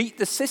may cheat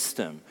the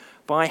system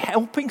by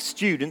helping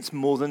students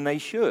more than they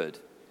should.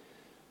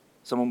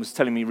 Someone was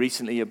telling me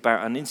recently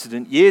about an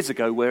incident years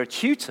ago where a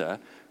tutor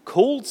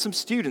called some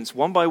students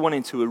one by one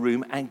into a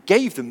room and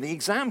gave them the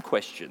exam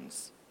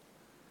questions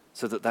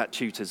so that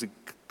tutor's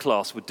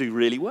class would do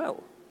really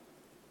well.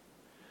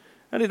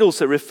 And it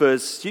also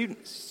refers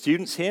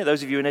students here,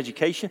 those of you in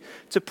education,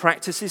 to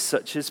practices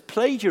such as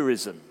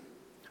plagiarism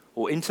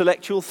or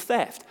intellectual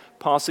theft,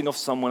 passing off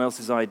someone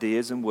else's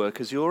ideas and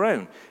work as your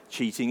own,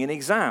 cheating in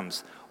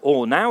exams,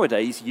 or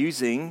nowadays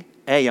using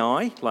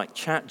AI like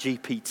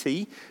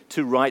ChatGPT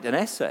to write an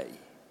essay.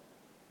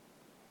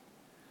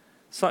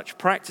 Such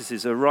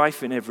practices are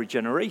rife in every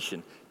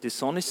generation.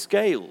 Dishonest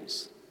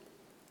scales.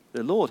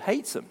 The Lord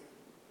hates them.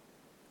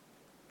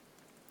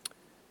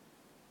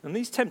 And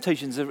these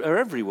temptations are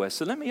everywhere.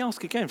 So let me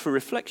ask again for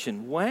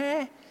reflection.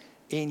 Where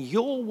in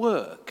your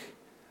work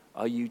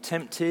are you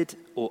tempted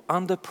or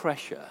under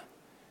pressure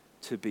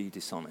to be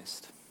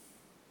dishonest?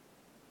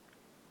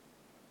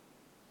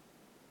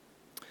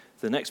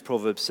 The next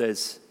proverb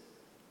says,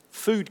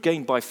 food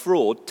gained by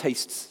fraud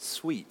tastes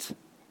sweet,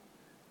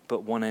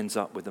 but one ends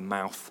up with a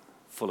mouth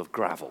full of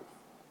gravel.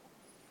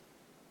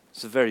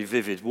 It's a very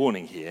vivid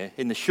warning here.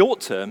 In the short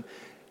term,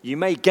 you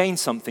may gain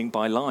something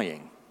by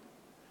lying,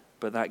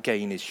 but that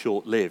gain is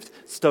short-lived.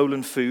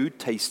 Stolen food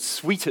tastes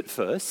sweet at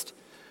first,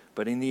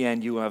 but in the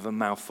end you will have a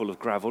mouthful of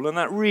gravel, and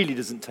that really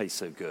doesn't taste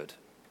so good.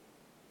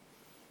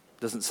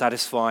 Doesn't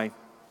satisfy,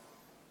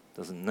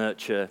 doesn't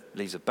nurture,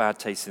 leaves a bad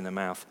taste in the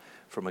mouth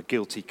from a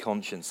guilty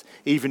conscience.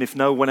 Even if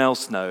no one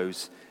else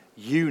knows,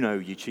 you know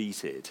you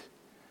cheated,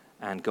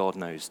 and God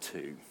knows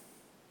too.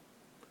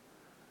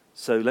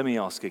 So let me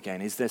ask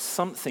again, is there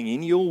something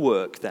in your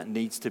work that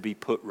needs to be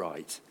put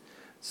right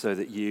so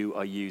that you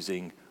are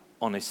using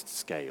honest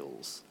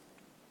scales?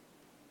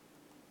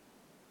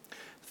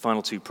 The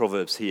final two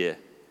proverbs here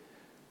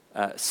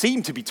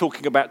seem to be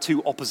talking about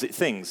two opposite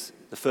things.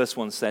 The first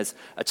one says,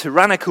 a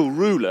tyrannical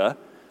ruler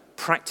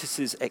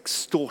practices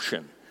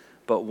extortion,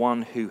 but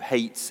one who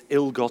hates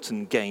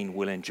ill-gotten gain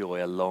will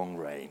enjoy a long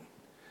reign.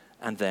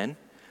 And then,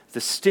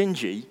 the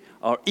stingy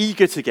are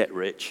eager to get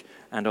rich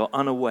and are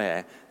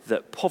unaware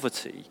that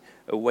poverty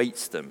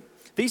awaits them.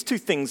 These two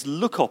things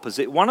look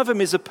opposite. One of them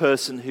is a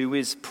person who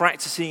is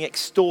practicing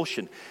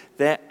extortion.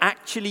 They're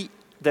actively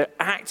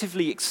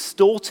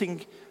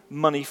extorting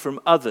money from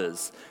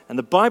others. And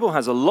the Bible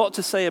has a lot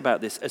to say about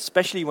this,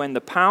 especially when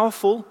the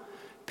powerful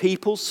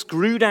people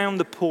screw down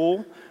the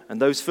poor and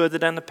those further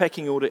down the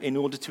pecking order in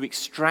order to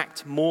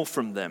extract more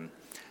from them.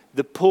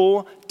 The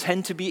poor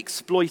tend to be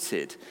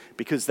exploited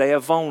because they are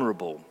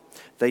vulnerable.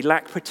 They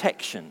lack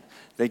protection.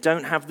 They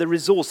don't have the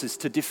resources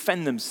to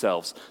defend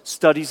themselves.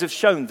 Studies have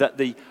shown that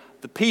the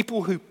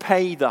people who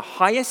pay the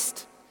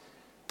highest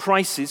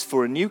prices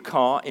for a new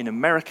car in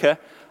America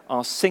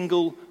are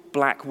single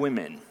black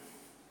women,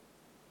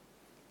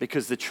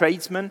 because the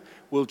tradesmen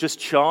will just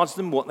charge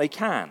them what they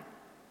can,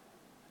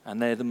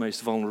 and they're the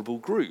most vulnerable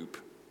group.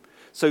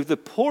 So the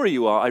poorer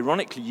you are,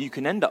 ironically, you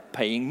can end up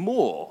paying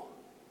more.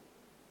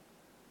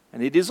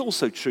 And it is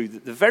also true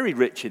that the very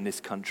rich in this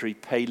country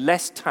pay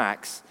less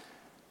tax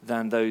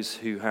than those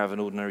who have an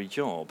ordinary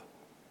job,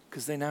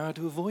 because they know how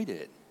to avoid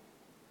it.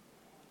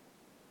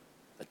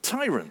 A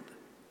tyrant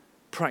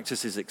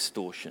practices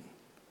extortion.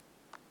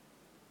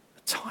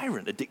 A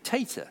tyrant, a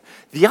dictator.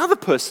 The other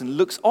person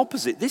looks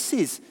opposite.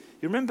 You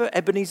remember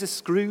Ebenezer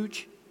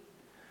Scrooge?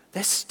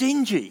 They're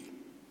stingy.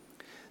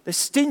 They're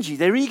stingy.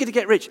 They're eager to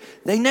get rich.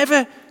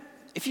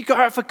 If you go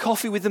out for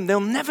coffee with them,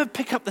 they'll never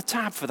pick up the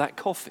tab for that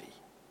coffee.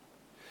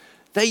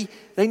 They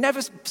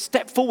never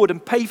step forward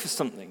and pay for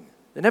something.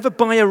 They never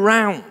buy a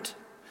round.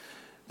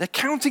 They're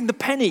counting the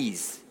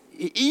pennies,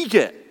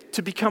 eager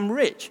to become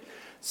rich.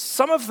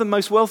 Some of the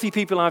most wealthy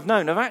people I've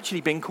known have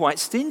actually been quite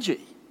stingy.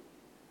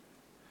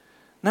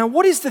 Now,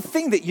 what is the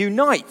thing that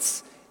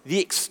unites the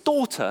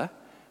extorter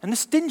and the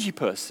stingy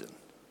person?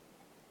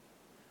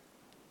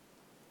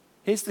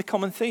 Here's the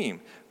common theme.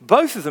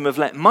 Both of them have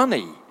let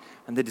money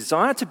and the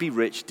desire to be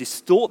rich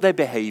distort their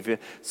behavior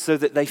so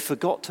that they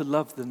forgot to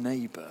love the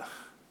neighbor.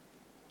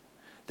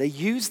 They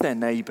use their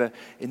neighbor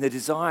in the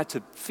desire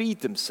to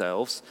feed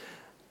themselves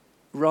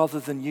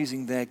rather than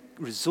using their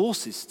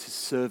resources to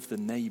serve the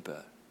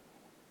neighbor.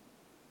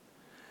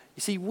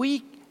 You see,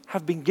 we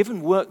have been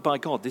given work by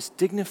God, this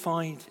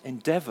dignified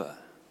endeavor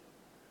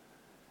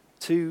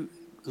to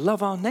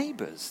love our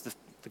neighbors,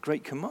 the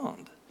great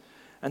command,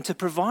 and to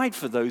provide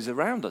for those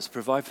around us,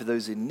 provide for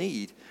those in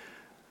need.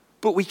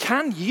 But we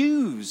can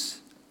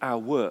use our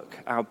work,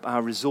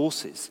 our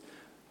resources,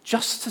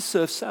 just to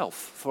serve self,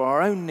 for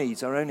our own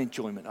needs, our own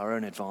enjoyment, our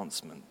own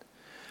advancement.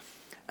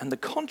 And the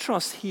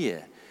contrast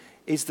here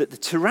is that the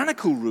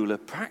tyrannical ruler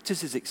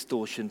practices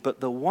extortion, but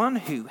the one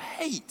who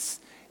hates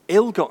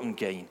ill-gotten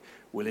gain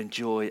will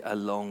enjoy a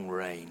long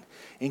reign.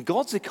 In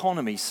God's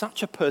economy,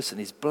 such a person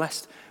is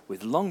blessed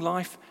with long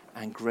life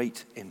and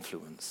great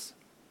influence.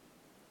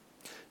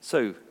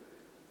 So,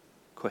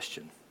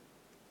 question.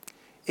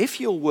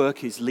 If your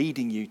work is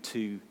leading you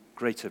to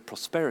greater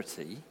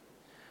prosperity,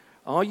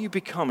 Are you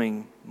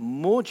becoming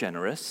more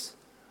generous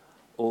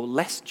or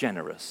less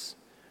generous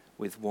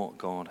with what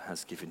God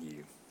has given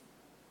you?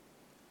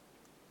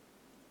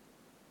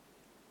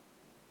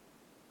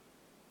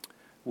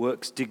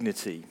 Work's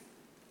dignity,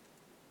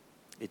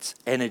 its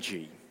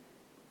energy,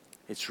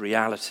 its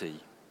reality,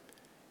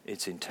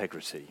 its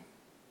integrity.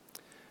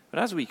 But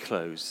as we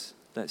close,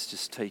 let's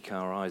just take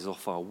our eyes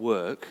off our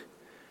work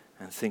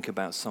and think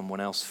about someone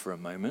else for a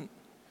moment.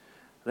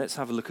 Let's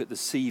have a look at the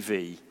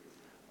CV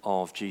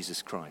of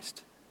Jesus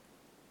Christ.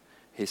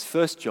 His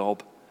first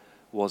job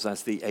was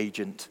as the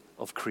agent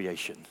of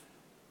creation.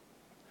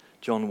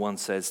 John 1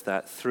 says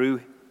that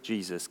through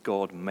Jesus,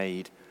 God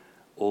made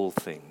all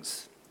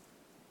things.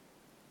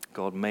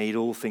 God made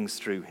all things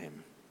through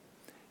him.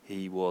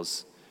 He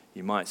was,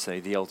 you might say,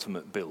 the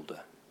ultimate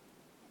builder.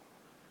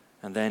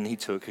 And then he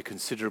took a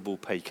considerable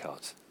pay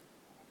cut.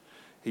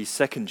 His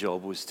second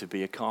job was to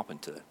be a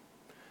carpenter,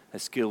 a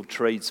skilled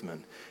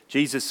tradesman.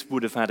 Jesus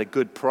would have had a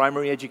good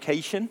primary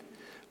education,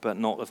 but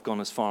not have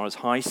gone as far as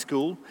high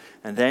school.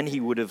 And then he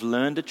would have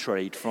learned a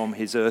trade from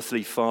his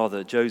earthly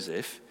father,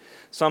 Joseph.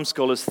 Some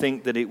scholars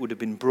think that it would have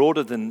been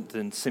broader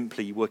than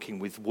simply working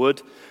with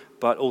wood,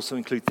 but also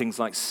include things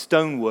like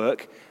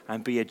stonework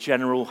and be a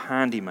general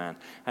handyman.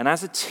 And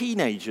as a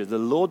teenager, the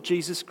Lord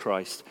Jesus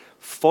Christ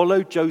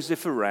followed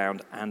Joseph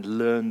around and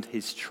learned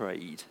his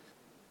trade.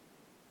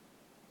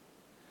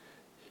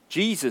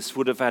 Jesus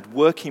would have had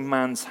working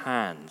man's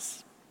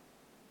hands.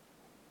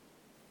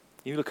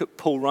 You look at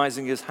Paul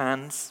Reisinger's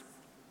hands.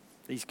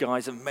 These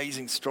guys,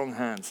 amazing, strong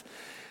hands.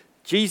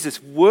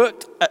 Jesus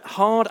worked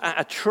hard at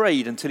a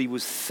trade until he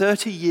was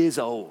 30 years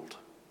old.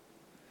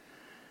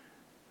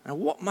 Now,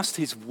 what must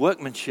his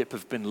workmanship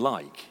have been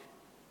like?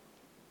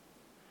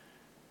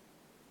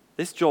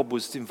 This job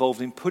was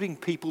involved in putting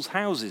people's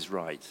houses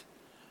right,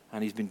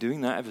 and he's been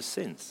doing that ever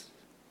since.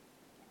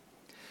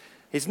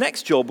 His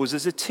next job was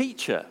as a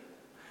teacher,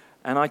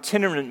 an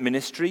itinerant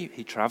ministry.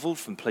 He traveled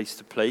from place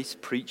to place,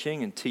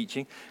 preaching and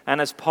teaching,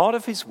 and as part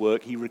of his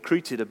work, he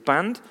recruited a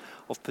band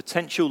of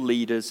potential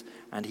leaders,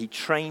 and he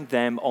trained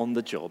them on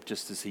the job,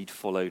 just as he'd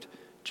followed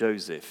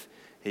Joseph.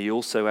 He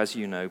also, as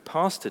you know,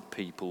 pastored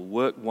people,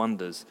 worked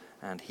wonders,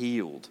 and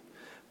healed.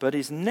 But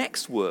his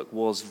next work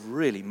was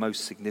really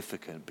most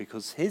significant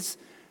because his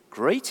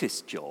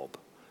greatest job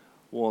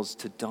was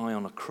to die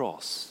on a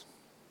cross.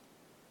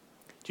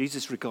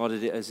 Jesus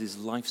regarded it as his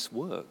life's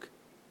work.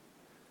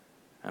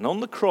 And on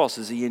the cross,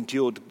 as he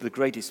endured the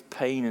greatest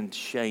pain and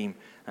shame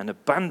and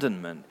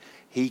abandonment,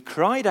 he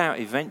cried out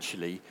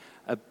eventually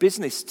a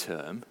business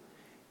term,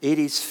 "It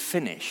is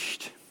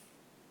finished."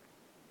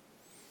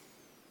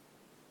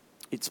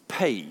 It's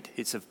paid.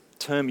 It's a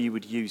term you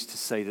would use to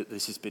say that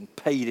this has been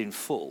paid in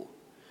full.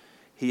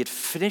 He had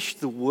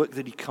finished the work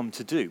that he'd come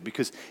to do,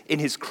 because in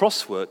his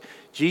cross work,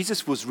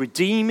 Jesus was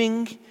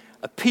redeeming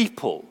a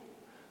people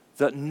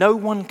that no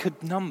one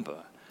could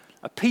number,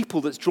 a people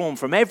that's drawn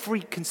from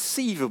every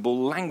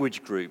conceivable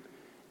language group,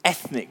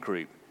 ethnic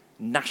group,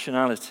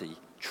 nationality,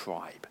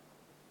 tribe.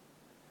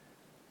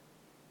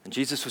 And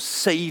Jesus was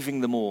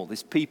saving them all,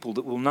 this people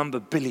that will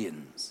number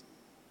billions.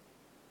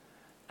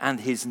 And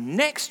his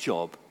next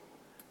job,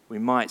 we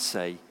might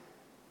say,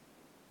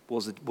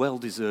 was a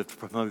well-deserved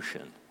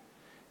promotion.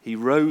 He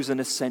rose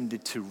and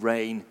ascended to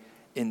reign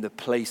in the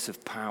place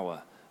of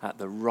power at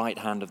the right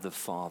hand of the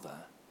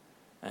Father.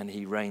 And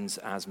he reigns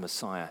as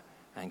Messiah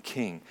and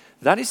King.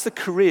 That is the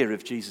career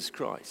of Jesus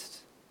Christ.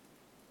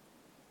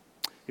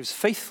 He was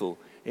faithful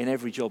in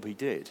every job he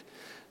did.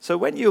 So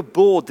when you're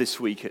bored this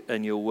week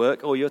in your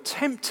work, or you're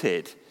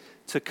tempted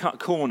to cut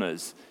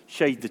corners,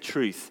 shade the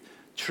truth,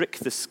 trick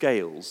the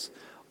scales,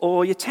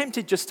 or you're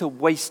tempted just to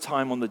waste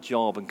time on the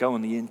job and go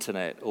on the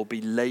internet or be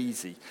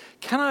lazy,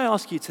 can I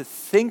ask you to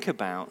think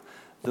about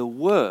the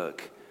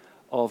work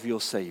of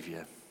your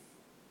Savior?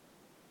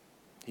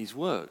 His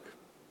work.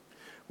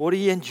 What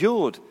he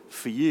endured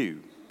for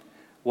you.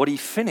 What he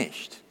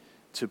finished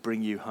to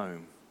bring you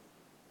home.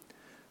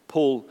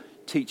 Paul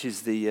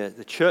teaches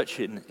the church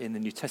in the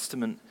New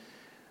Testament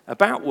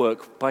about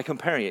work by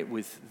comparing it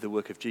with the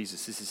work of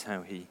Jesus. This is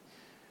how he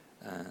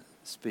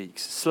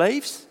speaks.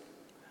 Slaves,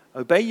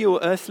 obey your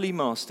earthly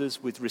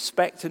masters with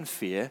respect and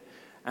fear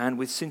and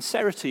with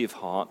sincerity of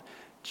heart,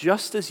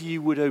 just as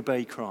you would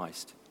obey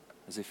Christ,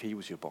 as if he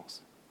was your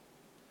boss.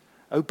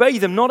 Obey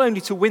them not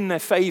only to win their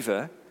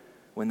favor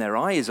when their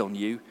eye is on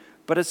you,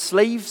 but as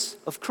slaves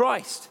of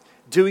Christ,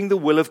 doing the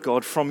will of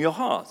God from your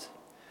heart.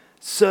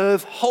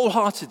 Serve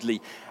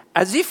wholeheartedly,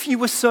 as if you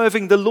were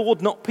serving the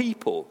Lord, not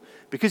people,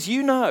 because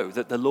you know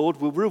that the Lord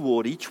will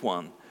reward each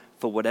one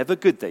for whatever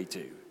good they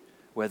do,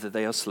 whether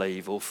they are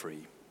slave or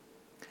free.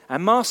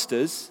 And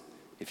masters,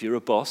 if you're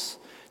a boss,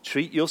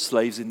 treat your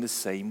slaves in the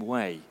same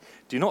way.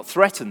 Do not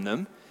threaten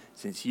them,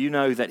 since you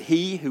know that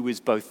he who is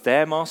both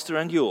their master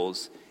and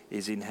yours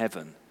is in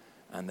heaven,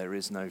 and there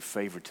is no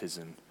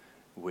favoritism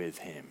with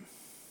him.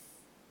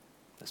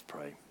 Let's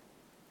pray.